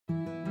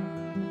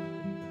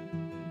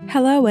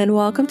Hello and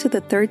welcome to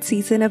the third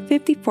season of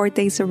 54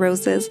 Days of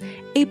Roses,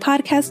 a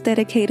podcast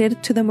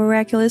dedicated to the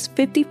miraculous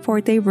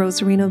 54-day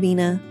Rosary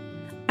Novena.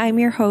 I'm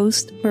your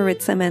host,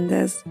 Maritza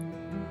Mendez.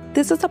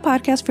 This is a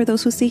podcast for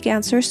those who seek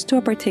answers to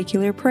a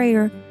particular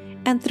prayer,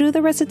 and through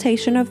the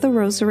recitation of the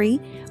Rosary,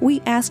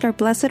 we ask our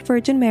Blessed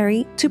Virgin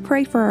Mary to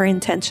pray for our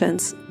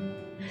intentions.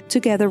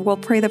 Together we'll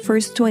pray the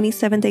first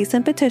 27 days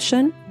in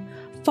petition,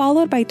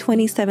 followed by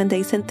 27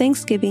 days in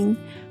thanksgiving,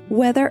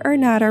 whether or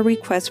not our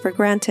requests were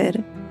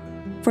granted.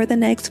 For the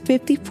next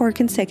 54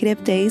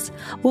 consecutive days,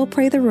 we'll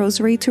pray the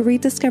Rosary to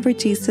rediscover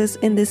Jesus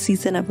in this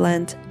season of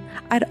Lent.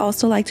 I'd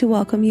also like to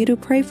welcome you to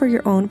pray for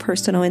your own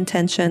personal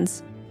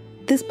intentions.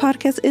 This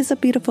podcast is a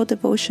beautiful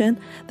devotion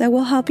that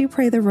will help you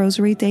pray the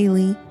Rosary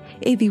daily.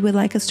 If you would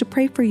like us to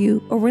pray for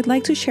you or would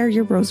like to share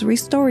your Rosary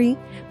story,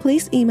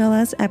 please email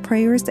us at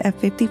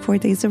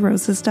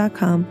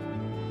prayers@54daysofroses.com.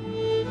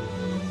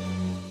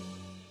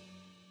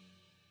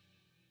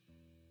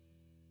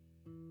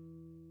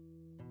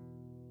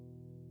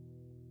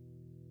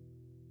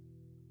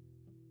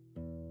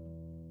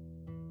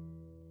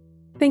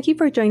 Thank you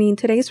for joining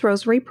today's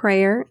Rosary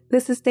Prayer.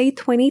 This is day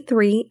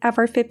 23 of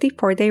our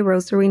 54-day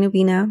Rosary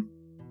Novena.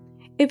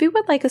 If you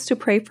would like us to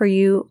pray for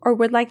you or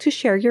would like to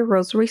share your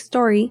Rosary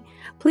story,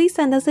 please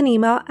send us an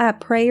email at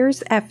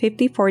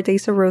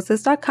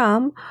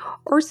prayers@54daysofroses.com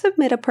or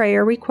submit a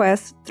prayer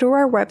request through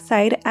our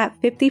website at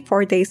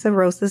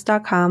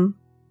 54daysofroses.com.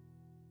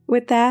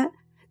 With that,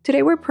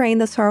 today we're praying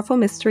the Sorrowful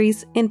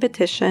Mysteries in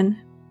petition.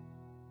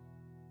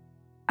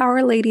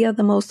 Our Lady of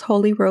the Most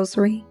Holy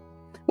Rosary,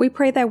 we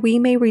pray that we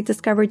may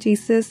rediscover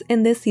Jesus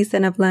in this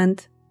season of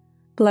Lent.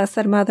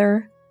 Blessed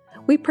Mother,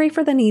 we pray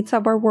for the needs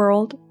of our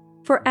world,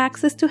 for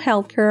access to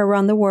healthcare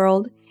around the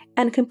world,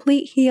 and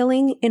complete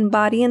healing in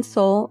body and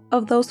soul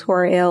of those who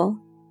are ill.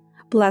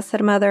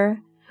 Blessed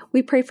Mother,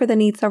 we pray for the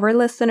needs of our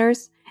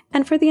listeners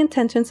and for the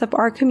intentions of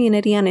our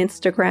community on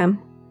Instagram.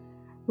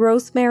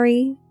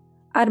 Rosemary,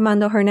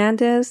 Armando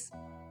Hernandez,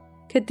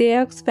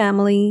 Kadeo's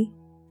family,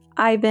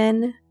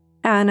 Ivan,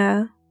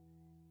 Anna,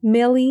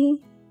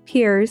 Millie,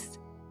 Pierce,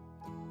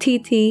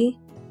 Titi,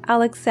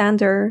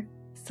 Alexander,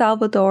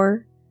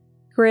 Salvador,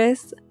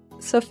 Chris,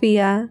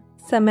 Sophia,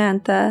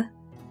 Samantha,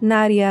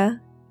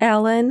 Nadia,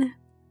 Ellen,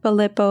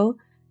 Filippo,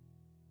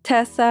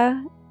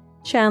 Tessa,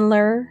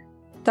 Chandler,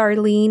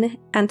 Darlene,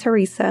 and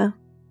Teresa.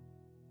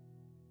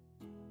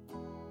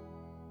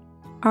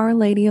 Our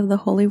Lady of the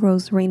Holy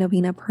Rosary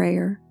Novena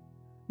Prayer.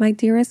 My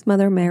dearest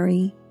Mother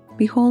Mary,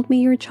 behold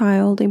me your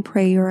child in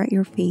prayer at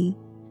your feet.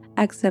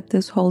 Accept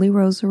this Holy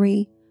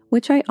Rosary,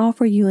 which I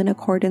offer you in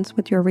accordance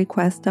with your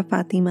request of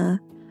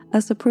Fatima,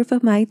 as a proof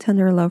of my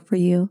tender love for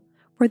you,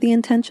 for the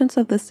intentions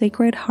of the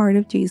Sacred Heart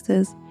of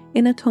Jesus,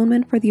 in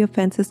atonement for the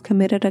offenses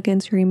committed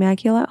against your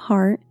Immaculate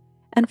Heart,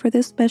 and for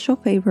this special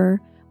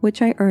favor,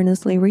 which I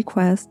earnestly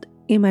request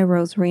in my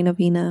Rosary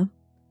Novena.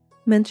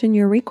 Mention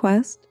your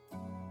request.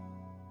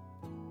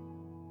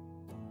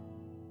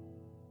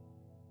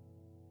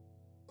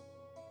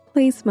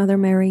 Please, Mother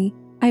Mary,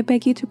 I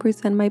beg you to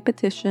present my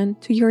petition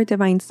to your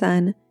Divine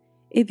Son.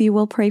 If you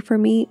will pray for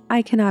me,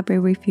 I cannot be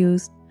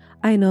refused.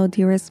 I know,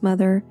 dearest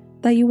Mother,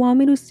 that you want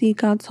me to seek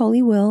God's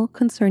holy will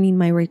concerning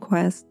my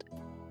request.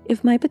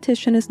 If my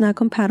petition is not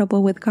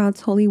compatible with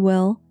God's holy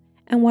will,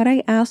 and what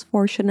I ask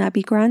for should not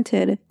be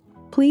granted,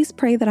 please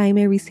pray that I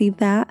may receive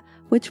that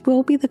which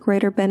will be the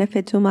greater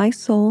benefit to my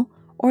soul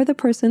or the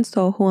person's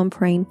soul who I'm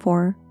praying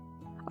for.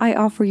 I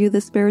offer you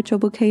the spiritual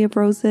bouquet of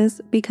roses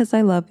because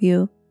I love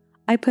you.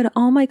 I put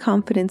all my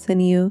confidence in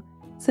you,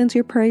 since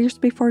your prayers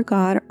before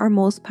God are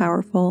most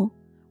powerful.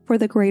 For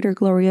the greater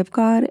glory of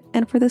God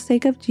and for the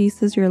sake of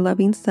Jesus, your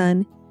loving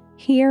Son,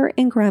 hear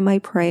and grant my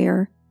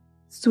prayer.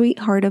 Sweet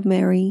Heart of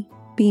Mary,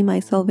 be my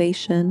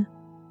salvation.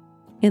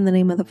 In the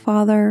name of the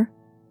Father,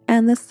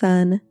 and the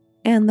Son,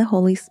 and the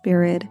Holy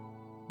Spirit.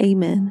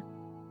 Amen.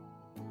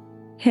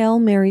 Hail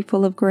Mary,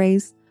 full of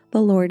grace,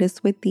 the Lord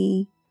is with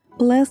thee.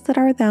 Blessed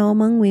art thou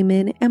among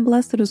women, and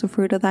blessed is the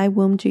fruit of thy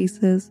womb,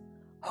 Jesus.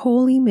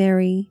 Holy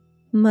Mary,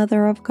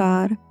 Mother of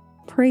God,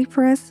 pray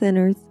for us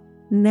sinners,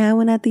 now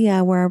and at the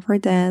hour of our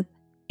death.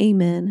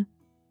 Amen.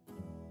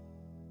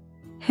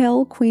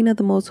 Hail, Queen of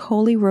the Most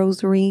Holy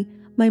Rosary,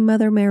 my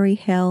Mother Mary,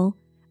 hail.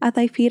 At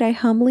thy feet I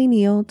humbly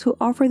kneel to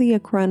offer thee a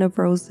crown of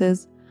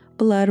roses,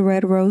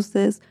 blood-red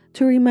roses,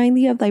 to remind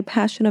thee of thy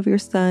passion of your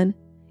Son,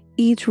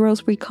 each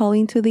rose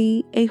recalling to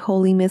thee a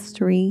holy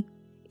mystery,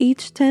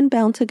 each 10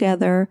 bound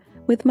together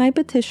with my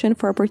petition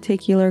for a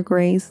particular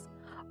grace.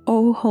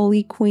 O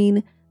Holy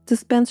Queen,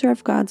 dispenser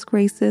of God's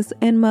graces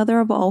and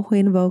Mother of all who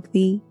invoke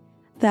thee,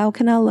 thou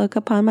cannot look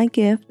upon my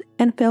gift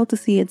and fail to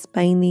see its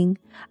binding.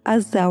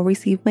 As thou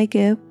receive my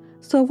gift,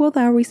 so wilt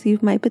thou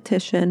receive my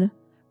petition.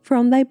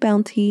 From thy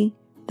bounty,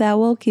 thou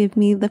wilt give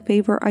me the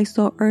favor I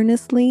so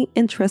earnestly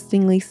and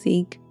trustingly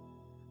seek.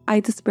 I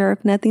despair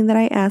of nothing that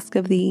I ask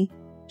of thee.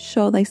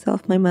 Show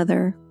thyself my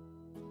mother.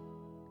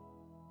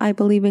 I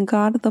believe in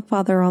God the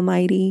Father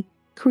Almighty,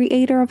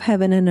 creator of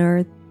heaven and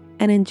earth,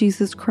 and in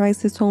Jesus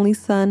Christ, his only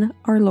Son,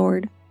 our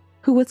Lord,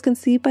 who was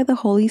conceived by the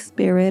Holy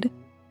Spirit,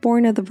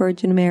 born of the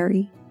Virgin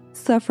Mary,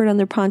 suffered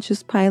under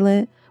Pontius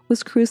Pilate,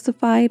 was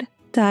crucified,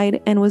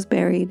 died, and was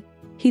buried.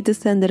 He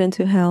descended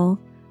into hell.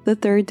 The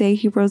third day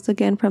he rose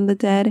again from the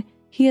dead.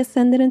 He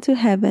ascended into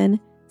heaven,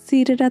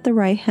 seated at the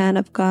right hand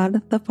of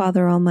God the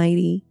Father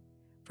Almighty.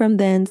 From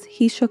thence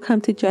he shall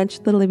come to judge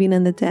the living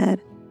and the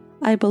dead.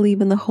 I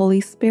believe in the Holy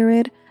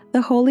Spirit,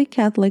 the Holy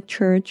Catholic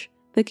Church,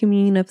 the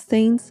communion of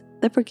saints,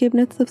 the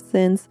forgiveness of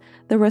sins,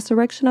 the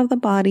resurrection of the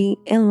body,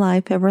 and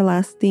life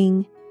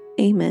everlasting.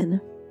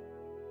 Amen.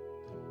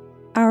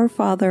 Our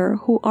Father,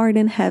 who art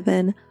in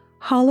heaven,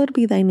 hallowed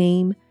be thy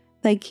name.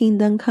 Thy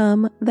kingdom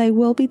come, thy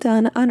will be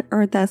done on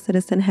earth as it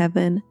is in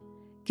heaven.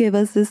 Give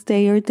us this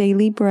day our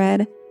daily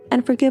bread,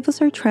 and forgive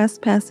us our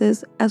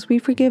trespasses as we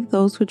forgive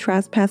those who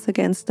trespass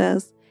against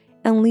us.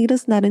 And lead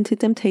us not into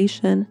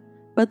temptation,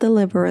 but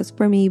deliver us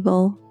from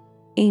evil.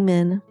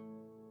 Amen.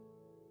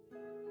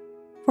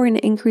 For an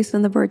increase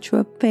in the virtue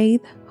of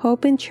faith,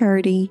 hope, and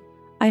charity,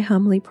 I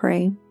humbly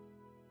pray.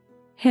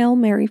 Hail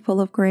Mary,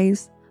 full of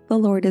grace, the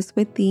Lord is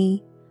with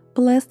thee.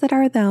 Blessed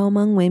art thou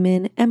among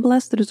women, and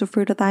blessed is the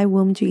fruit of thy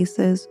womb,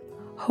 Jesus.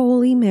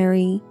 Holy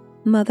Mary,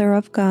 Mother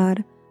of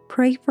God,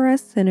 pray for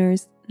us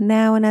sinners,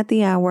 now and at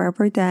the hour of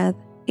our death.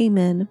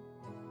 Amen.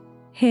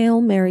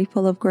 Hail Mary,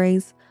 full of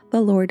grace,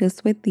 the Lord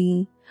is with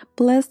thee.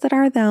 Blessed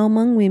art thou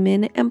among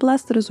women, and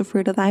blessed is the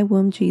fruit of thy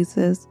womb,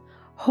 Jesus.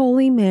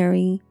 Holy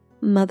Mary,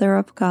 Mother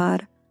of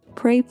God,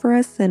 pray for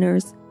us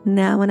sinners,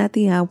 now and at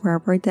the hour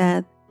of our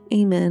death.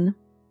 Amen.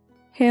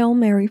 Hail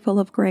Mary, full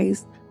of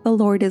grace, the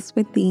Lord is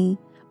with thee.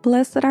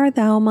 Blessed art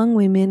thou among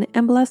women,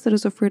 and blessed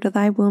is the fruit of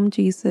thy womb,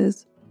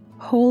 Jesus.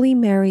 Holy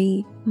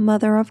Mary,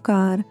 Mother of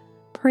God,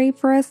 pray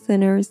for us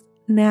sinners,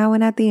 now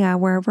and at the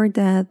hour of our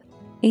death.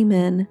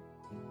 Amen.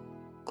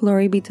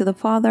 Glory be to the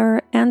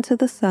Father, and to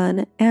the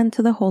Son, and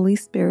to the Holy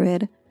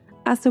Spirit,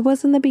 as it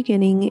was in the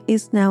beginning,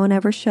 is now, and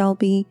ever shall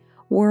be,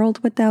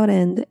 world without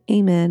end.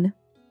 Amen.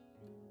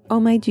 O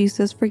my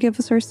Jesus, forgive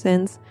us our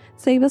sins,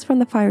 save us from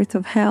the fires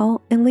of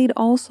hell, and lead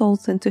all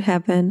souls into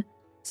heaven,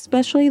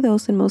 especially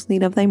those in most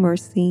need of thy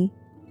mercy.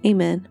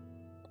 Amen.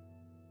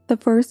 The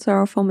first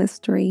sorrowful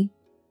mystery.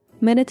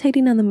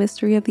 Meditating on the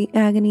mystery of the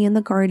agony in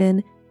the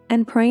garden,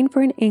 and praying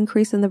for an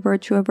increase in the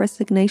virtue of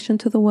resignation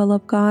to the will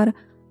of God,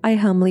 I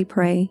humbly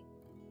pray.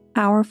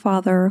 Our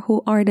Father,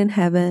 who art in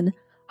heaven,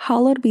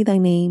 hallowed be thy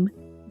name.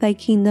 Thy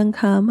kingdom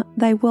come,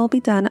 thy will be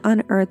done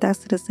on earth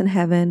as it is in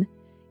heaven.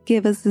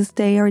 Give us this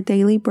day our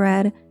daily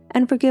bread,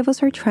 and forgive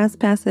us our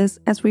trespasses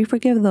as we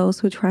forgive those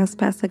who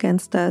trespass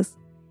against us.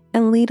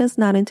 And lead us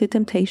not into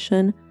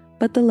temptation,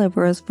 but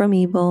deliver us from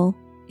evil.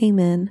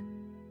 Amen.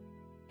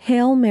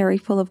 Hail Mary,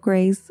 full of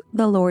grace,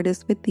 the Lord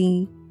is with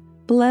thee.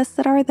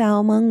 Blessed art thou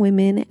among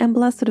women, and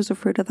blessed is the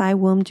fruit of thy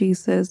womb,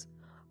 Jesus.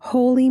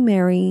 Holy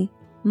Mary,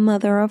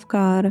 Mother of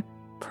God,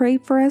 pray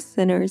for us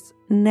sinners,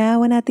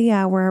 now and at the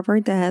hour of our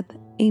death.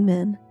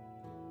 Amen.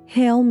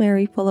 Hail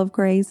Mary, full of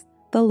grace,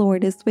 the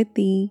Lord is with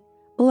thee.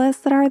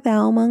 Blessed art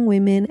thou among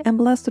women, and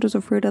blessed is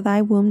the fruit of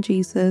thy womb,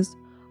 Jesus.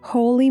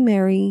 Holy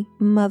Mary,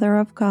 Mother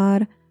of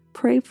God,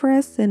 pray for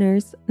us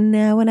sinners,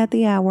 now and at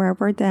the hour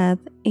of our death.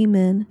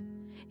 Amen.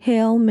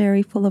 Hail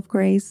Mary, full of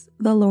grace,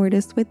 the Lord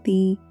is with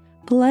thee.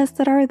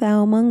 Blessed art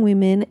thou among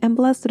women, and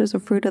blessed is the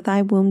fruit of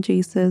thy womb,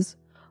 Jesus.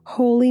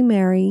 Holy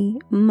Mary,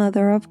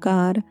 Mother of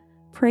God,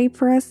 pray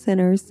for us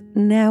sinners,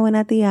 now and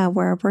at the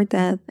hour of our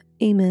death.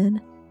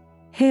 Amen.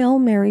 Hail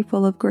Mary,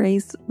 full of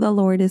grace, the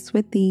Lord is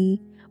with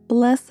thee.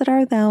 Blessed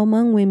art thou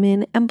among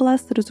women, and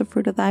blessed is the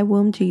fruit of thy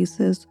womb,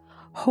 Jesus.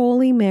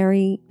 Holy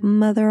Mary,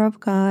 Mother of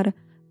God,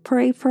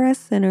 pray for us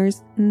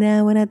sinners,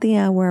 now and at the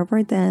hour of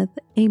our death.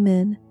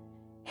 Amen.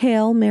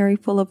 Hail Mary,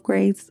 full of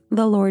grace,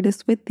 the Lord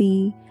is with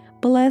thee.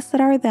 Blessed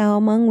art thou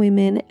among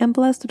women, and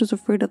blessed is the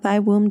fruit of thy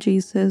womb,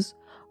 Jesus.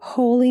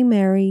 Holy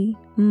Mary,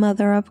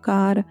 Mother of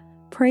God,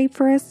 pray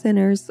for us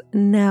sinners,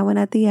 now and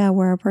at the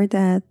hour of our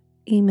death.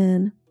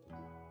 Amen.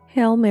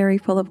 Hail Mary,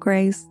 full of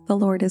grace, the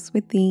Lord is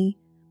with thee.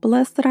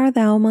 Blessed art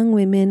thou among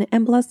women,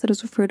 and blessed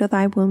is the fruit of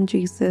thy womb,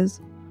 Jesus.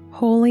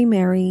 Holy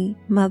Mary,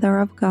 Mother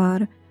of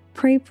God,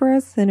 pray for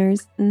us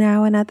sinners,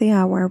 now and at the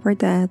hour of our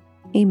death.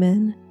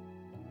 Amen.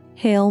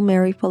 Hail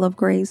Mary, full of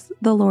grace,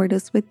 the Lord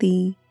is with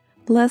thee.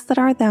 Blessed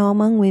art thou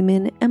among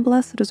women, and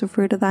blessed is the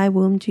fruit of thy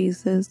womb,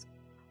 Jesus.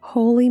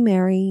 Holy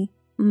Mary,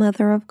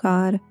 Mother of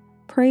God,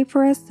 pray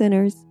for us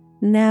sinners,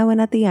 now and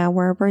at the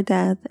hour of our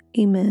death.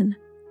 Amen.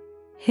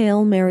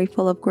 Hail Mary,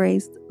 full of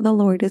grace, the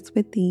Lord is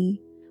with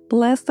thee.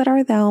 Blessed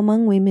art thou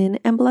among women,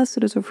 and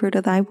blessed is the fruit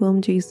of thy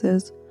womb,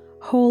 Jesus.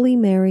 Holy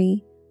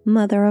Mary,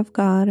 Mother of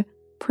God,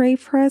 pray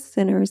for us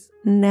sinners,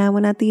 now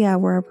and at the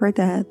hour of our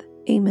death.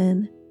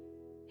 Amen.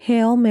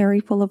 Hail Mary,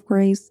 full of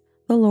grace,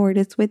 the Lord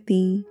is with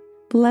thee.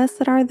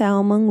 Blessed art thou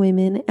among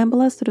women, and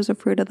blessed is the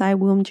fruit of thy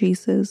womb,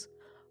 Jesus.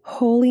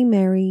 Holy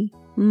Mary,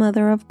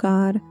 Mother of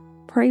God,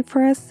 pray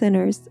for us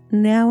sinners,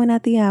 now and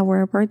at the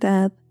hour of our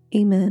death.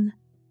 Amen.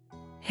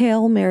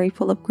 Hail Mary,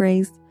 full of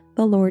grace,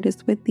 the Lord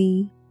is with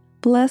thee.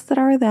 Blessed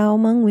art thou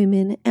among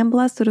women, and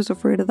blessed is the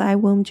fruit of thy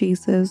womb,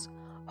 Jesus.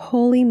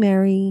 Holy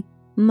Mary,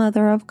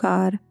 Mother of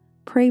God,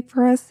 pray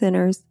for us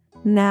sinners,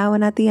 now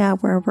and at the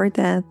hour of our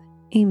death.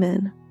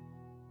 Amen.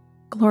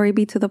 Glory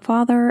be to the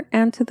Father,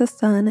 and to the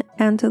Son,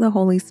 and to the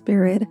Holy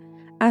Spirit,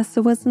 as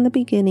it was in the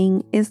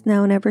beginning, is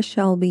now, and ever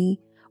shall be,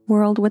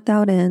 world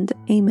without end.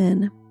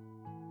 Amen.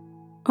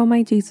 O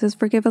my Jesus,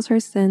 forgive us our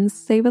sins,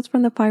 save us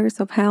from the fires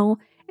of hell,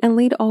 and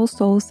lead all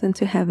souls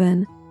into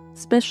heaven,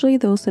 especially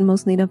those in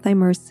most need of thy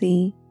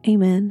mercy.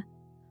 Amen.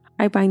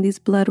 I bind these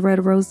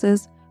blood-red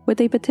roses with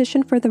a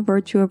petition for the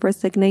virtue of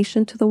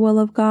resignation to the will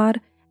of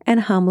God, and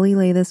humbly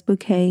lay this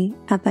bouquet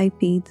at thy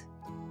feet.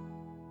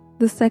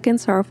 The second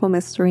sorrowful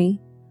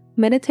mystery.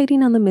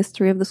 Meditating on the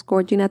mystery of the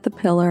scourging at the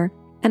pillar,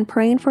 and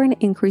praying for an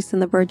increase in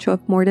the virtue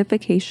of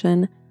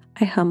mortification,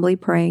 I humbly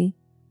pray.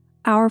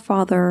 Our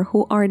Father,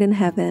 who art in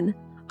heaven,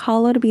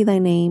 hallowed be thy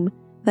name.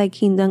 Thy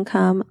kingdom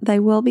come, thy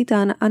will be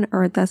done on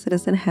earth as it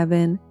is in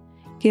heaven.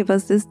 Give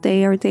us this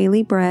day our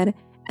daily bread,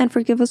 and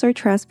forgive us our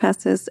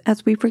trespasses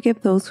as we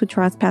forgive those who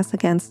trespass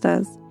against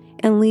us.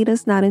 And lead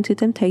us not into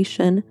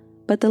temptation,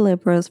 but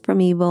deliver us from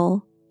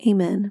evil.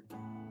 Amen.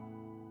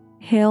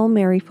 Hail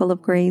Mary, full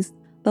of grace,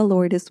 the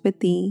Lord is with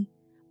thee.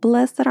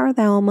 Blessed art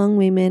thou among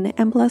women,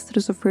 and blessed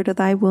is the fruit of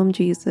thy womb,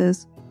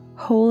 Jesus.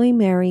 Holy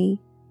Mary,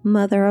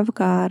 Mother of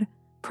God,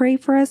 pray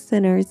for us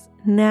sinners,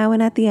 now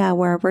and at the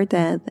hour of our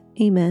death.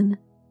 Amen.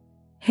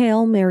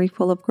 Hail Mary,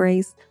 full of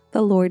grace,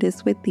 the Lord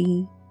is with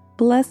thee.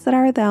 Blessed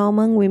art thou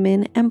among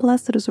women, and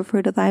blessed is the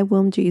fruit of thy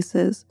womb,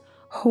 Jesus.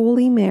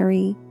 Holy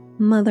Mary,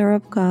 Mother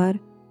of God,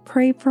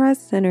 pray for us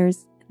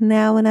sinners,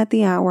 now and at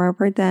the hour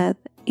of our death.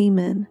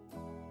 Amen.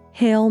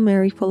 Hail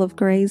Mary, full of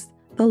grace,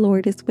 the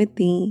Lord is with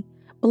thee.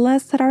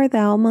 Blessed art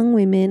thou among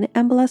women,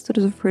 and blessed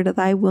is the fruit of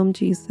thy womb,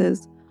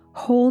 Jesus.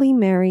 Holy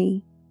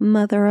Mary,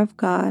 Mother of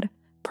God,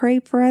 pray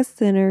for us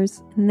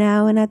sinners,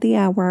 now and at the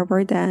hour of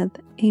our death.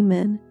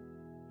 Amen.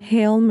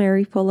 Hail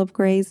Mary, full of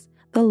grace,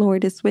 the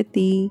Lord is with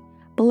thee.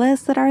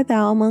 Blessed art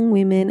thou among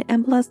women,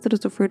 and blessed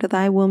is the fruit of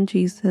thy womb,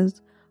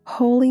 Jesus.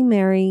 Holy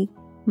Mary,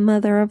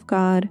 Mother of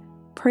God,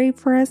 pray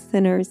for us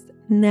sinners,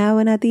 now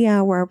and at the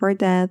hour of our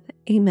death.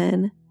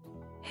 Amen.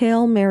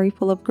 Hail Mary,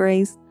 full of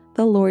grace,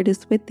 the Lord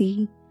is with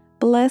thee.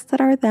 Blessed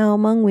art thou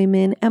among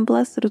women, and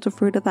blessed is the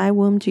fruit of thy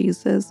womb,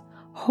 Jesus.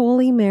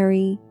 Holy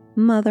Mary,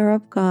 Mother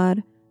of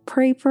God,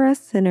 pray for us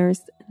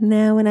sinners,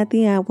 now and at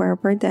the hour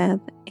of our death.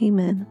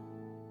 Amen.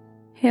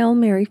 Hail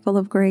Mary, full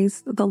of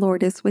grace, the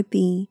Lord is with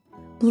thee.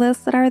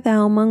 Blessed art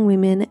thou among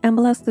women, and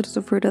blessed is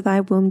the fruit of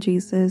thy womb,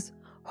 Jesus.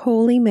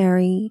 Holy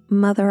Mary,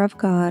 Mother of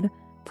God,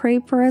 pray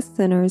for us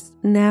sinners,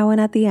 now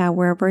and at the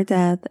hour of our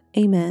death.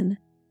 Amen.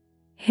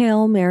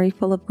 Hail Mary,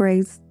 full of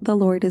grace, the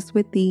Lord is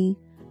with thee.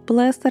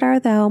 Blessed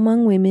art thou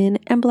among women,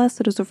 and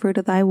blessed is the fruit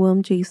of thy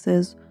womb,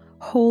 Jesus.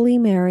 Holy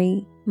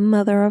Mary,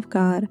 Mother of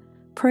God,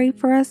 pray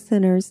for us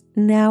sinners,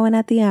 now and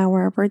at the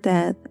hour of our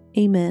death.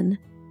 Amen.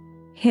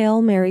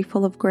 Hail Mary,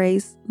 full of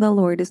grace, the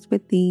Lord is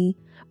with thee.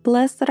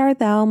 Blessed art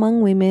thou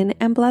among women,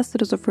 and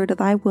blessed is the fruit of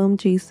thy womb,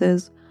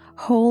 Jesus.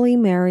 Holy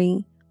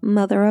Mary,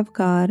 Mother of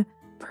God,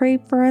 pray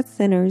for us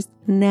sinners,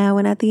 now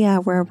and at the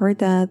hour of our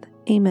death.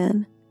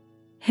 Amen.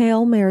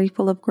 Hail Mary,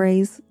 full of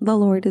grace, the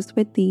Lord is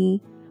with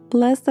thee.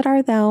 Blessed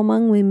art thou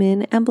among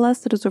women, and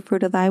blessed is the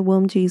fruit of thy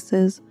womb,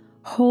 Jesus.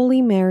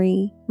 Holy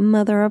Mary,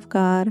 Mother of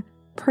God,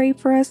 pray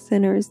for us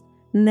sinners,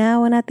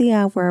 now and at the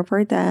hour of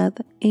our death.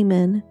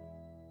 Amen.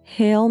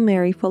 Hail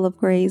Mary, full of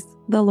grace,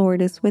 the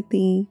Lord is with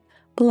thee.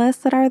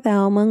 Blessed art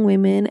thou among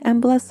women,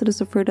 and blessed is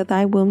the fruit of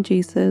thy womb,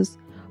 Jesus.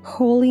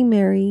 Holy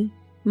Mary,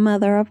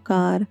 Mother of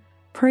God,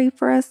 pray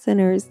for us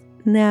sinners,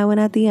 now and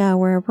at the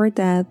hour of our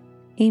death.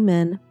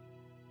 Amen.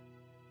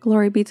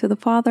 Glory be to the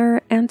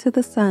Father, and to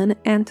the Son,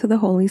 and to the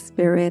Holy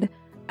Spirit,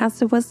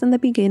 as it was in the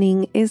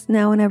beginning, is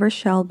now, and ever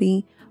shall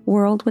be,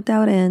 world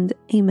without end.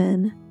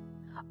 Amen.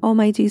 O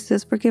my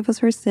Jesus, forgive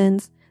us our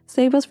sins,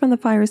 save us from the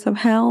fires of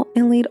hell,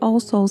 and lead all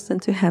souls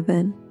into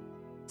heaven,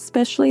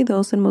 especially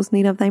those in most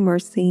need of thy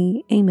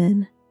mercy.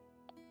 Amen.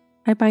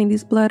 I bind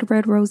these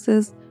blood-red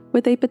roses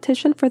with a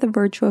petition for the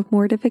virtue of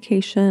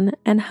mortification,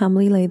 and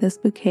humbly lay this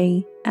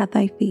bouquet at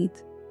thy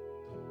feet.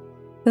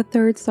 The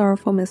third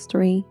sorrowful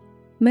mystery.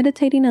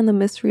 Meditating on the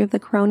mystery of the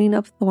crowning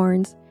of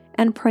thorns,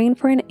 and praying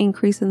for an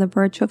increase in the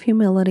virtue of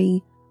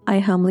humility, I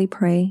humbly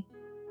pray.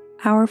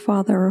 Our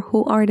Father,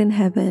 who art in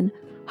heaven,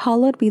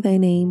 hallowed be thy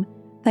name.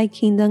 Thy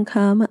kingdom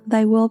come,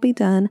 thy will be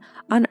done,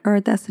 on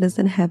earth as it is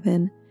in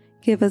heaven.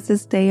 Give us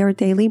this day our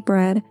daily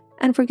bread,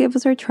 and forgive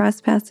us our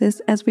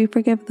trespasses as we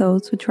forgive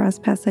those who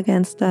trespass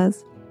against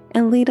us.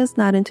 And lead us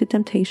not into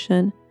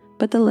temptation,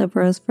 but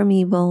deliver us from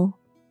evil.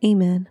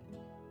 Amen.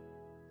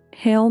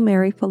 Hail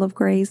Mary, full of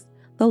grace,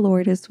 the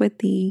Lord is with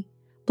thee.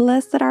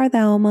 Blessed art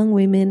thou among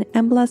women,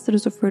 and blessed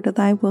is the fruit of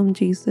thy womb,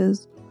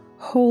 Jesus.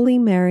 Holy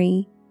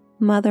Mary,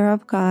 Mother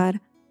of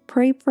God,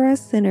 pray for us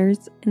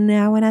sinners,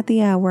 now and at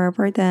the hour of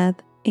our death.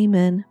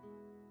 Amen.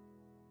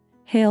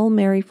 Hail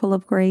Mary, full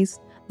of grace,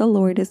 the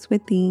Lord is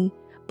with thee.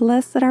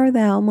 Blessed art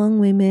thou among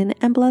women,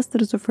 and blessed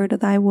is the fruit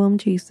of thy womb,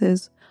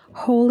 Jesus.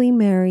 Holy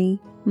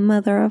Mary,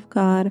 Mother of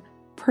God,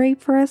 pray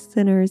for us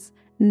sinners,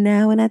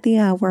 now and at the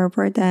hour of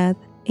our death.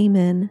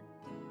 Amen.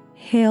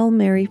 Hail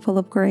Mary, full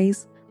of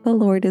grace, the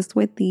Lord is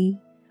with thee.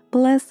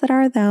 Blessed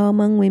art thou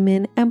among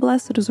women, and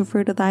blessed is the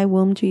fruit of thy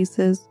womb,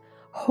 Jesus.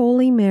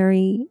 Holy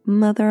Mary,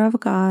 Mother of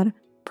God,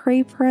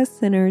 pray for us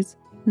sinners,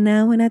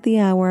 now and at the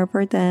hour of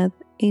our death.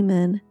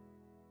 Amen.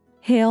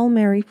 Hail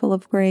Mary, full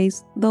of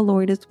grace, the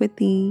Lord is with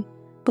thee.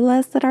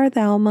 Blessed art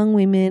thou among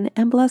women,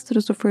 and blessed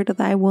is the fruit of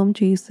thy womb,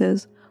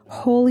 Jesus.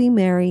 Holy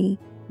Mary,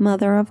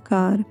 Mother of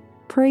God,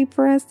 pray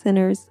for us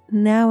sinners,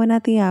 now and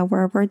at the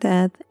hour of our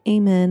death.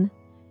 Amen.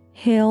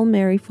 Hail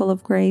Mary, full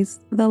of grace,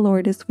 the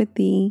Lord is with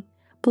thee.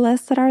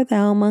 Blessed art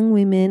thou among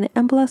women,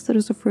 and blessed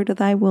is the fruit of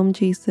thy womb,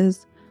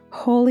 Jesus.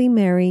 Holy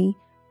Mary,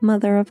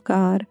 Mother of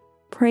God,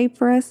 pray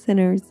for us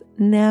sinners,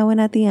 now and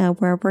at the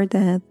hour of our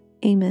death.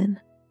 Amen.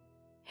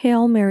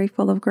 Hail Mary,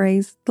 full of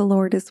grace, the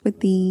Lord is with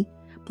thee.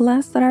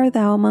 Blessed art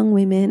thou among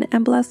women,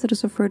 and blessed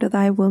is the fruit of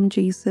thy womb,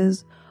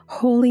 Jesus.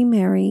 Holy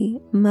Mary,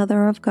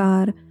 Mother of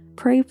God,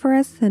 pray for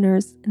us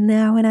sinners,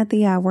 now and at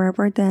the hour of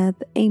our death.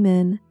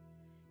 Amen.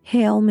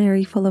 Hail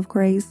Mary, full of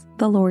grace,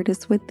 the Lord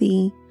is with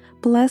thee.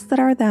 Blessed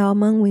art thou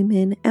among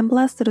women, and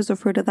blessed is the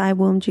fruit of thy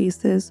womb,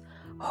 Jesus.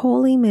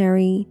 Holy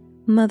Mary,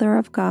 Mother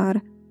of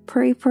God,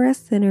 pray for us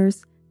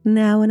sinners,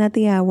 now and at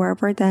the hour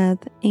of our death.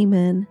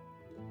 Amen.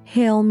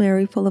 Hail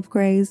Mary, full of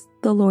grace,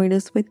 the Lord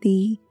is with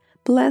thee.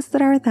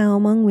 Blessed art thou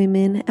among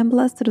women, and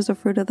blessed is the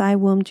fruit of thy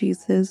womb,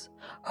 Jesus.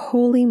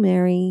 Holy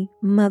Mary,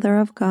 Mother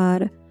of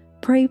God,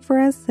 pray for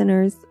us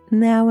sinners,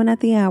 now and at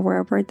the hour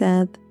of our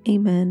death.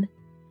 Amen.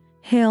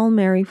 Hail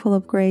Mary, full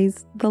of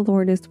grace, the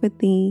Lord is with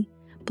thee.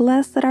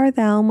 Blessed art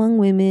thou among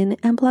women,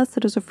 and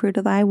blessed is the fruit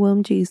of thy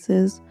womb,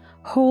 Jesus.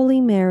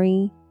 Holy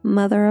Mary,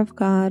 Mother of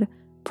God,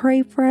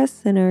 pray for us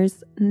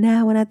sinners,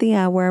 now and at the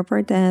hour of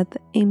our death.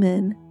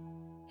 Amen.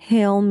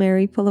 Hail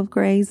Mary, full of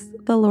grace,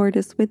 the Lord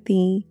is with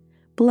thee.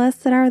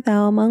 Blessed art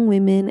thou among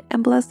women,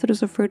 and blessed is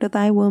the fruit of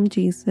thy womb,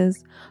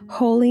 Jesus.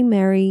 Holy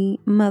Mary,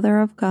 Mother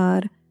of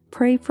God,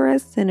 pray for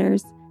us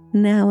sinners,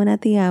 now and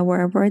at the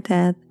hour of our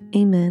death.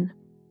 Amen.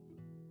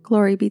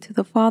 Glory be to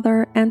the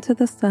Father, and to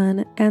the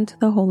Son, and to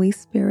the Holy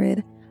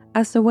Spirit,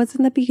 as it was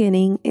in the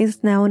beginning,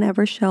 is now, and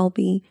ever shall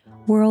be,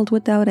 world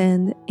without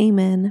end.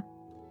 Amen.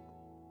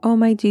 O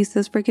my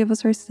Jesus, forgive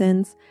us our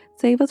sins,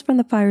 save us from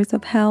the fires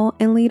of hell,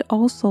 and lead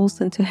all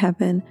souls into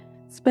heaven,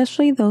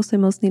 especially those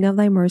in most need of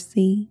thy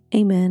mercy.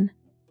 Amen.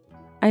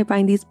 I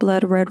bind these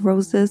blood-red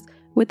roses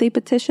with a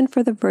petition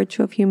for the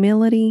virtue of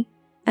humility,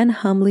 and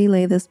humbly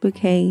lay this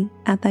bouquet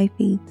at thy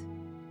feet.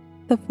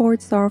 The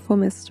fourth sorrowful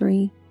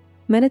mystery.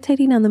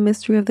 Meditating on the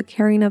mystery of the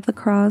carrying of the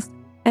cross,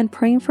 and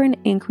praying for an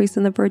increase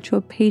in the virtue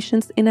of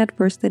patience in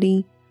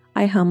adversity,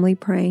 I humbly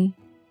pray.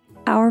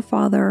 Our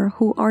Father,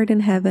 who art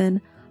in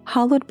heaven,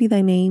 hallowed be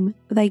thy name.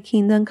 Thy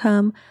kingdom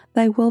come,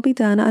 thy will be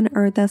done on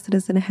earth as it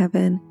is in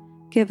heaven.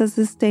 Give us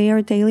this day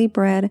our daily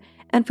bread,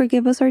 and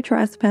forgive us our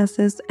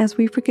trespasses as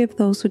we forgive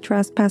those who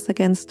trespass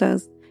against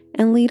us.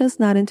 And lead us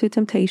not into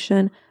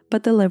temptation,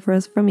 but deliver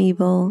us from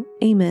evil.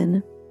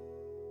 Amen.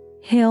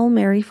 Hail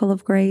Mary, full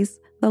of grace,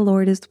 the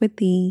Lord is with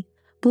thee.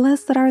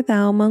 Blessed art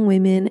thou among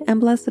women, and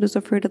blessed is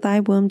the fruit of thy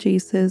womb,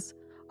 Jesus.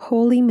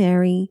 Holy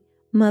Mary,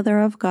 Mother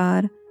of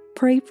God,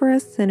 pray for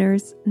us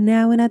sinners,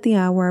 now and at the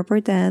hour of our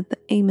death.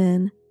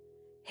 Amen.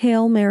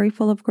 Hail Mary,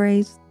 full of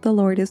grace, the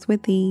Lord is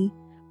with thee.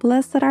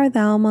 Blessed art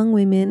thou among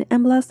women,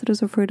 and blessed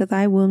is the fruit of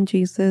thy womb,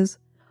 Jesus.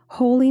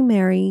 Holy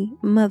Mary,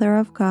 Mother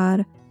of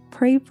God,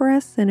 pray for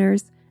us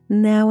sinners,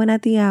 now and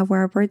at the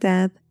hour of our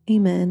death.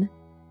 Amen.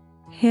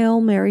 Hail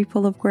Mary,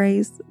 full of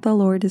grace, the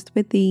Lord is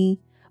with thee.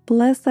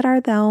 Blessed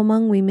art thou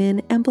among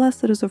women, and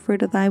blessed is the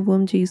fruit of thy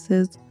womb,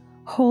 Jesus.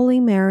 Holy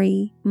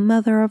Mary,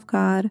 Mother of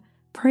God,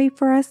 pray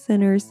for us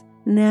sinners,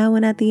 now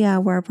and at the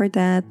hour of our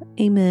death.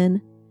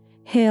 Amen.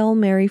 Hail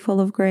Mary, full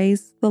of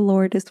grace, the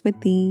Lord is with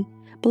thee.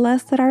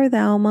 Blessed art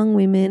thou among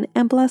women,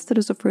 and blessed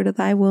is the fruit of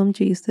thy womb,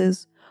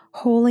 Jesus.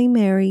 Holy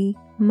Mary,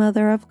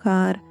 Mother of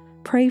God,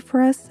 pray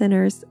for us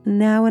sinners,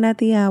 now and at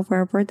the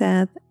hour of our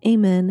death.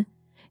 Amen.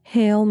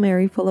 Hail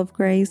Mary, full of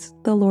grace,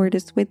 the Lord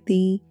is with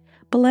thee.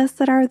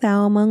 Blessed art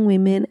thou among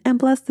women, and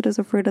blessed is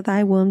the fruit of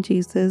thy womb,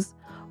 Jesus.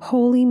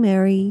 Holy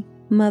Mary,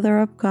 Mother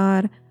of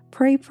God,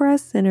 pray for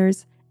us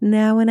sinners,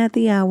 now and at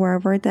the hour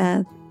of our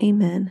death.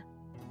 Amen.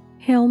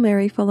 Hail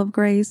Mary, full of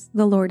grace,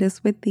 the Lord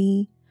is with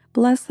thee.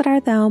 Blessed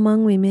art thou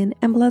among women,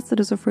 and blessed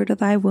is the fruit of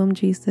thy womb,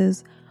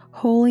 Jesus.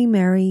 Holy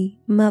Mary,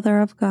 Mother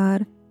of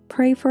God,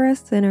 pray for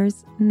us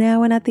sinners,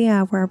 now and at the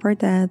hour of our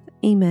death.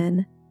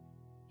 Amen.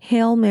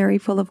 Hail Mary,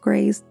 full of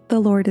grace, the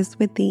Lord is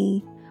with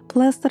thee.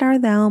 Blessed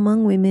art thou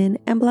among women,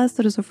 and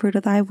blessed is the fruit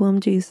of thy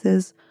womb,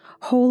 Jesus.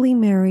 Holy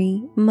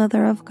Mary,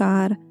 Mother of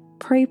God,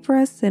 pray for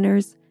us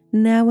sinners,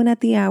 now and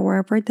at the hour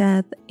of our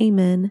death.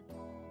 Amen.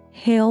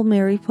 Hail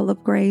Mary, full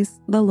of grace,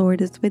 the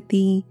Lord is with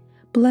thee.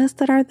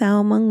 Blessed art thou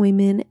among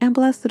women, and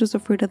blessed is the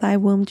fruit of thy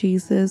womb,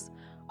 Jesus.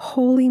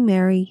 Holy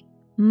Mary,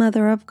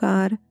 Mother of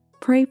God,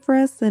 pray for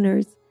us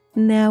sinners,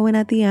 now and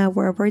at the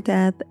hour of our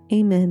death.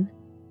 Amen.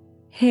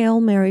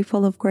 Hail Mary,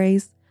 full of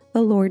grace,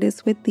 the Lord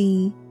is with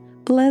thee.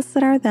 Blessed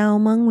art thou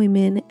among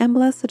women, and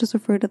blessed is the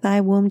fruit of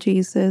thy womb,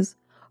 Jesus.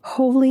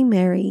 Holy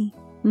Mary,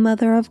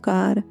 Mother of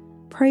God,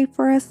 pray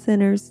for us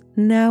sinners,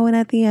 now and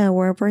at the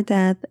hour of our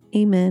death.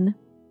 Amen.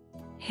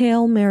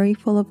 Hail Mary,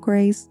 full of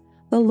grace,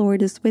 the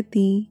Lord is with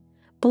thee.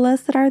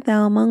 Blessed art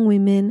thou among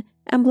women,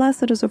 and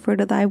blessed is the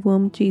fruit of thy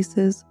womb,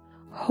 Jesus.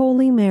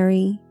 Holy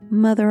Mary,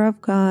 Mother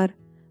of God,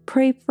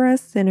 pray for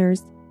us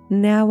sinners,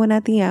 now and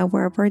at the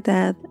hour of our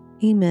death.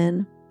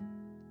 Amen.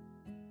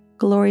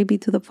 Glory be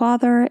to the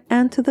Father,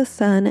 and to the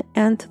Son,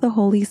 and to the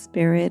Holy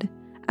Spirit,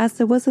 as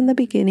it was in the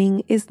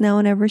beginning, is now,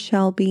 and ever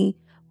shall be,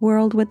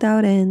 world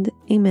without end.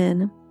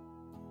 Amen.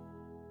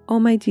 O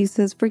my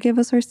Jesus, forgive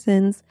us our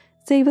sins,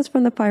 save us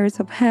from the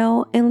fires of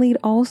hell, and lead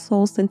all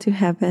souls into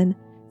heaven,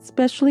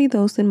 especially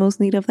those in most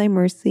need of thy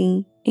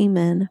mercy.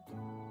 Amen.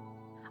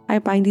 I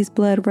bind these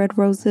blood-red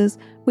roses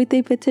with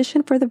a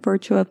petition for the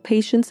virtue of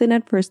patience in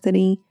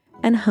adversity,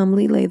 and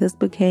humbly lay this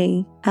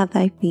bouquet at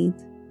thy feet.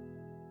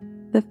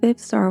 The fifth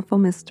sorrowful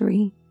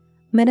mystery.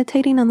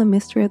 Meditating on the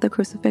mystery of the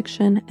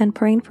crucifixion and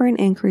praying for an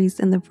increase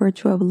in the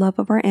virtue of love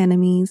of our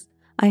enemies,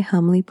 I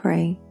humbly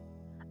pray.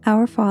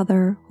 Our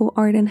Father, who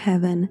art in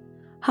heaven,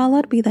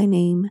 hallowed be thy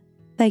name.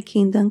 Thy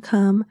kingdom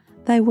come,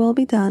 thy will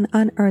be done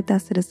on earth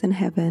as it is in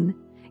heaven.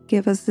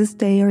 Give us this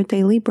day our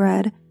daily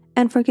bread,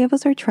 and forgive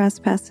us our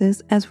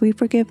trespasses as we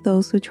forgive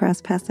those who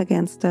trespass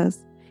against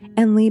us.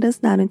 And lead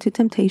us not into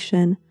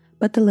temptation,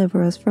 but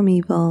deliver us from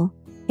evil.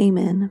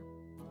 Amen.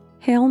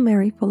 Hail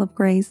Mary, full of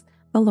grace,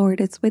 the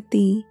Lord is with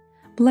thee.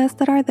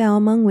 Blessed art thou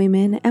among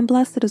women, and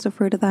blessed is the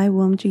fruit of thy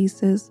womb,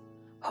 Jesus.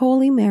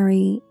 Holy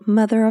Mary,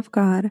 Mother of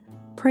God,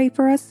 pray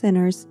for us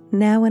sinners,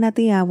 now and at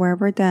the hour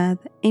of our death.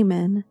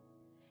 Amen.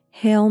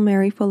 Hail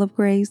Mary, full of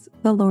grace,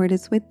 the Lord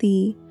is with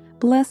thee.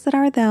 Blessed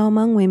art thou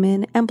among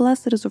women, and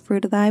blessed is the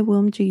fruit of thy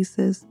womb,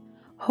 Jesus.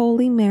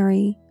 Holy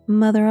Mary,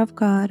 Mother of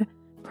God,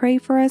 pray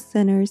for us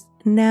sinners,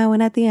 now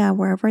and at the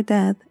hour of our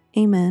death.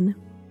 Amen.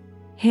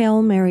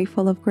 Hail Mary,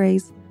 full of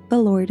grace, the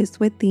Lord is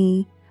with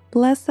thee.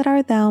 Blessed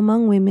art thou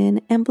among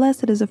women, and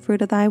blessed is the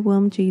fruit of thy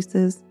womb,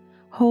 Jesus.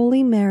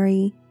 Holy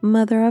Mary,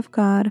 Mother of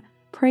God,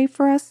 pray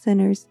for us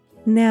sinners,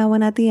 now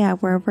and at the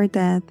hour of our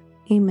death.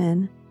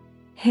 Amen.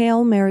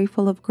 Hail Mary,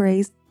 full of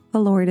grace, the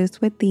Lord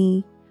is with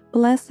thee.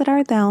 Blessed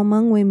art thou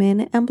among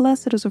women, and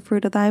blessed is the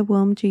fruit of thy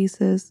womb,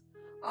 Jesus.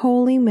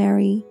 Holy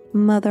Mary,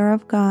 Mother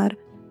of God,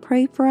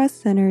 pray for us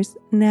sinners,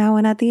 now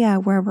and at the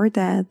hour of our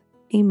death.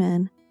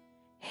 Amen.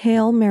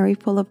 Hail Mary,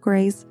 full of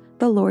grace,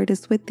 the Lord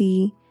is with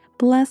thee.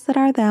 Blessed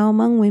art thou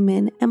among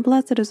women, and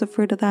blessed is the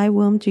fruit of thy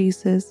womb,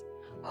 Jesus.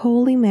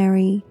 Holy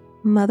Mary,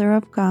 Mother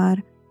of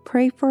God,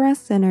 pray for us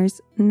sinners,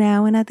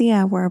 now and at the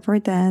hour of our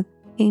death.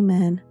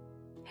 Amen.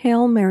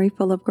 Hail Mary,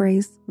 full of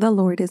grace, the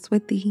Lord is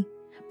with thee.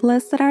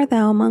 Blessed art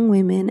thou among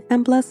women,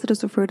 and blessed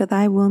is the fruit of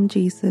thy womb,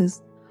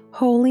 Jesus.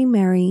 Holy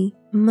Mary,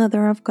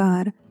 Mother of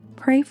God,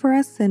 pray for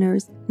us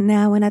sinners,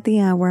 now and at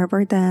the hour of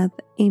our death.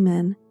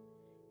 Amen.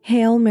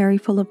 Hail Mary,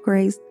 full of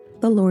grace,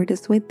 the Lord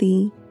is with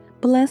thee.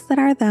 Blessed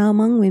art thou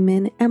among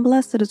women, and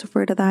blessed is the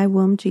fruit of thy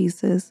womb,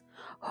 Jesus.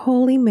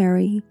 Holy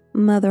Mary,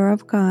 Mother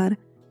of God,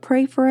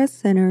 pray for us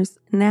sinners,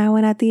 now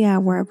and at the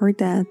hour of our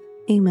death.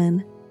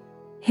 Amen.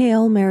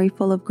 Hail Mary,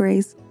 full of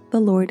grace, the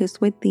Lord is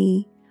with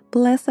thee.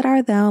 Blessed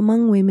art thou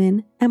among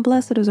women, and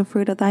blessed is the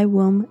fruit of thy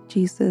womb,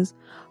 Jesus.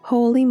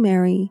 Holy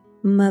Mary,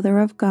 Mother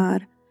of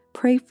God,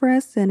 pray for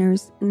us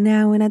sinners,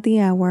 now and at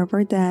the hour of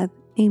our death.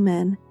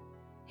 Amen.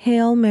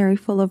 Hail Mary,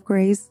 full of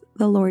grace,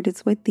 the Lord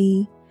is with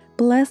thee.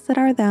 Blessed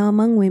art thou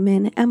among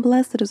women, and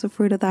blessed is the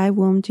fruit of thy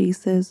womb,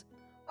 Jesus.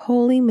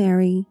 Holy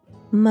Mary,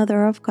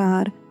 Mother of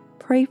God,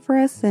 pray for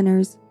us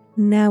sinners,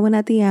 now and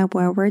at the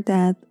hour of our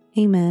death.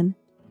 Amen.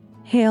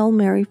 Hail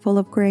Mary, full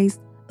of grace,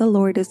 the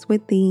Lord is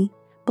with thee.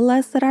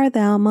 Blessed art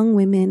thou among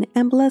women,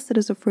 and blessed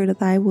is the fruit of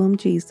thy womb,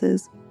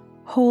 Jesus.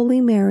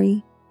 Holy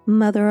Mary,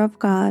 Mother of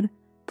God,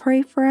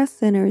 pray for us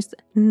sinners,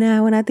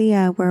 now and at the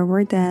hour of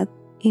our death.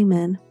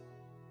 Amen.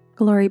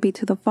 Glory be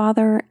to the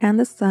Father, and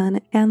the Son,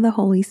 and the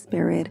Holy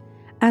Spirit,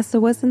 as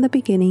it was in the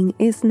beginning,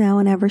 is now,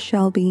 and ever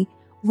shall be,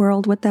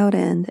 world without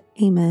end.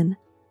 Amen.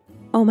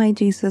 O my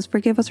Jesus,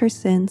 forgive us our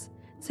sins,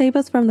 save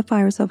us from the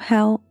fires of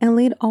hell, and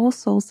lead all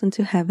souls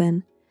into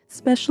heaven,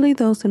 especially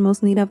those in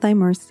most need of thy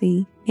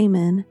mercy.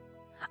 Amen.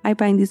 I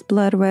bind these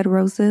blood-red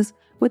roses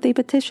with a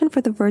petition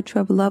for the virtue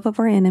of love of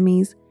our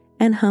enemies,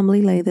 and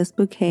humbly lay this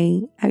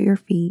bouquet at your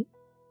feet.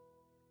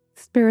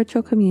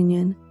 Spiritual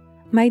Communion.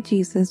 My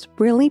Jesus,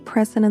 really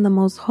present in the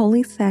most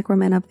holy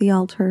sacrament of the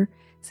altar,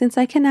 since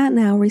I cannot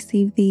now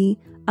receive thee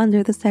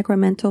under the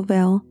sacramental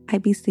veil, I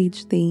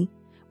beseech thee,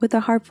 with a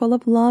heart full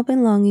of love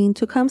and longing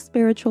to come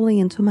spiritually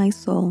into my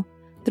soul,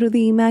 through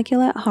the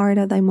Immaculate Heart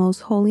of thy most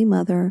holy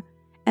Mother,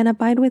 and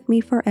abide with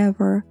me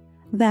forever,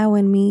 thou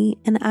in me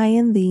and I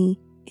in thee,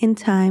 in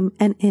time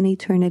and in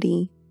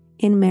eternity.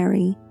 In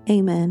Mary.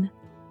 Amen.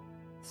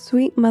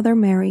 Sweet Mother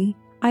Mary,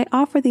 I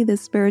offer thee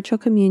this spiritual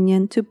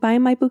communion to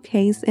bind my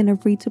bouquets in a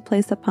wreath to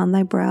place upon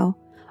thy brow.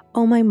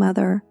 O my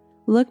Mother,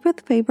 look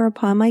with favor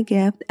upon my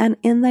gift, and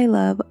in thy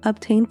love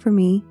obtain for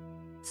me.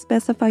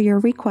 Specify your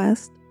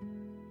request.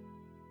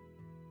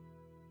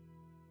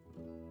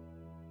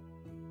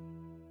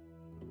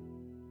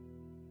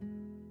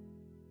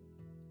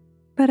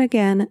 But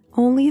again,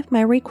 only if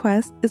my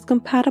request is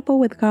compatible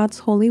with God's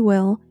holy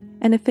will,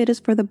 and if it is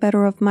for the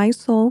better of my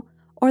soul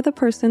or the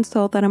person's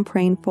soul that I'm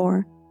praying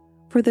for.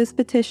 For this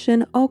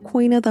petition, O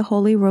Queen of the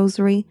Holy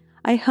Rosary,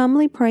 I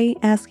humbly pray,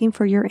 asking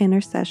for your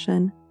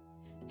intercession.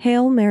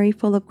 Hail Mary,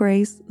 full of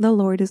grace, the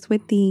Lord is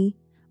with thee.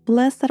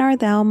 Blessed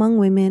art thou among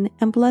women,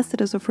 and blessed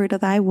is the fruit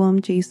of thy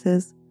womb,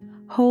 Jesus.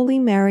 Holy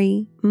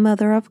Mary,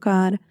 Mother of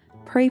God,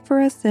 pray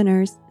for us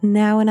sinners,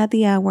 now and at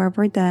the hour of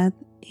our death.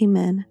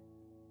 Amen.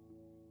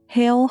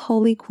 Hail,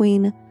 Holy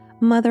Queen,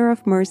 Mother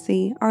of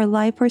mercy, our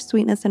life, our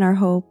sweetness, and our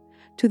hope.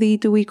 To thee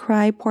do we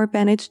cry, poor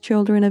banished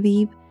children of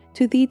Eve.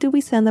 To thee do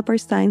we send up our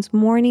sighs,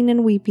 mourning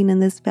and weeping in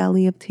this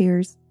valley of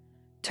tears.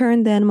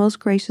 Turn then, most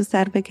gracious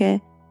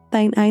Advocate,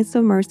 thine eyes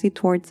of mercy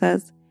towards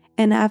us,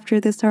 and after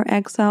this our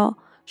exile,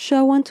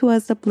 show unto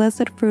us the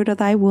blessed fruit of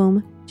thy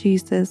womb,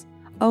 Jesus.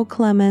 O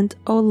clement,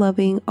 O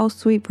loving, O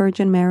sweet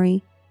Virgin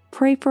Mary,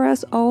 pray for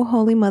us, O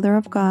Holy Mother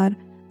of God,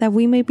 that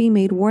we may be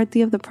made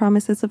worthy of the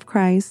promises of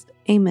Christ.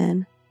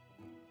 Amen.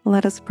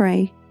 Let us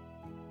pray.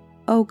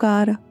 O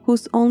God,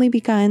 whose only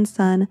begotten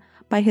Son,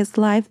 by his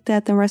life,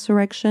 death, and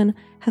resurrection,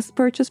 has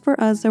purchased for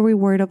us the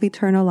reward of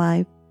eternal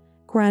life,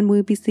 grant,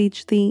 we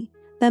beseech thee,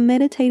 that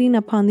meditating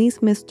upon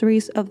these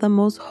mysteries of the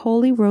most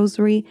holy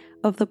rosary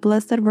of the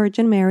Blessed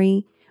Virgin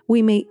Mary,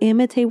 we may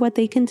imitate what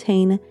they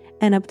contain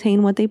and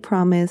obtain what they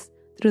promise,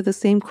 through the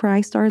same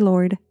Christ our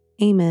Lord.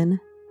 Amen.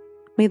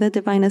 May the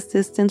divine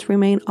assistance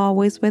remain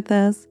always with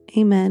us.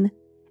 Amen.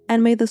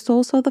 And may the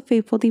souls of the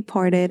faithful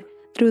departed,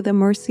 through the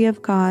mercy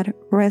of God,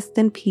 rest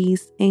in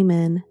peace.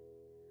 Amen.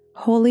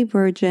 Holy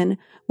Virgin,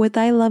 with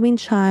thy loving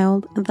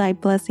child, thy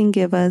blessing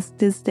give us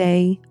this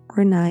day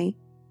or night.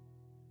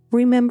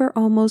 Remember,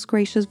 O most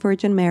gracious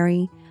Virgin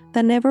Mary,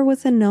 that never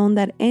was it known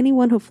that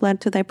anyone who fled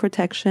to thy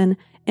protection,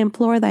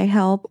 implored thy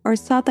help, or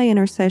sought thy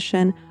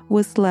intercession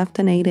was left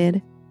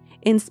unaided.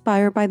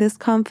 Inspired by this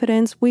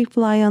confidence, we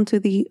fly unto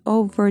thee,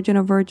 O Virgin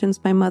of Virgins,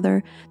 my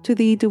Mother. To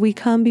thee do we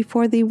come,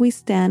 before thee we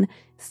stand,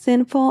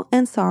 sinful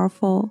and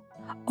sorrowful.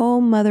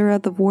 O Mother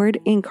of the Word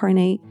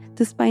incarnate,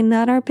 despise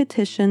not our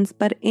petitions,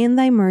 but in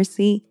thy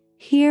mercy,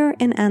 hear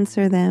and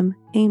answer them.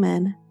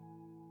 Amen.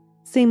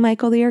 Saint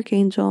Michael the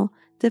Archangel,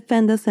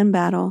 defend us in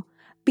battle.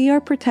 Be our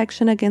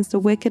protection against the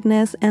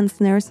wickedness and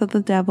snares of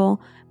the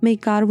devil. May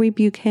God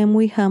rebuke him,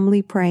 we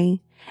humbly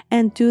pray.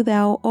 And do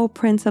thou, O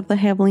Prince of the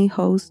heavenly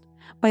host,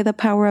 by the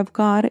power of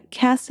God,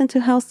 cast into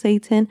hell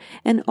Satan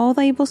and all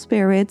the evil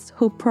spirits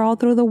who prowl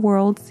through the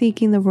world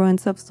seeking the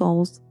ruins of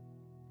souls.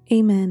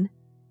 Amen.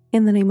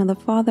 In the name of the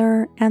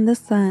Father, and the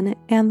Son,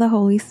 and the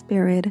Holy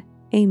Spirit.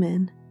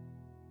 Amen.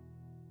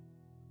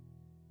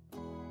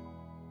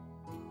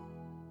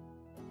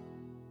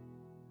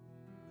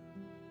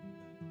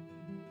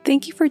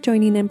 Thank you for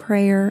joining in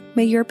prayer.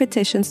 May your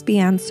petitions be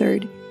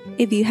answered.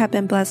 If you have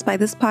been blessed by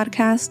this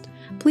podcast,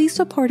 please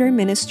support our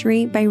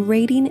ministry by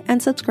rating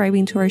and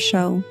subscribing to our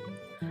show.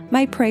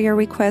 My prayer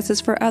request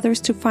is for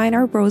others to find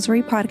our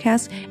Rosary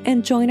podcast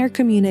and join our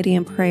community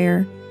in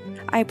prayer.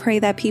 I pray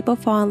that people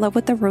fall in love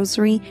with the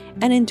Rosary,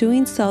 and in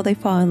doing so, they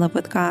fall in love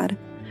with God.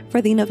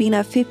 For the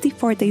Novena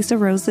 54 Days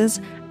of Roses,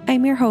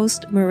 I'm your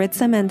host,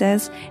 Maritza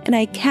Mendez, and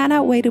I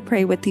cannot wait to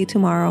pray with you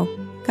tomorrow.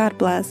 God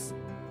bless.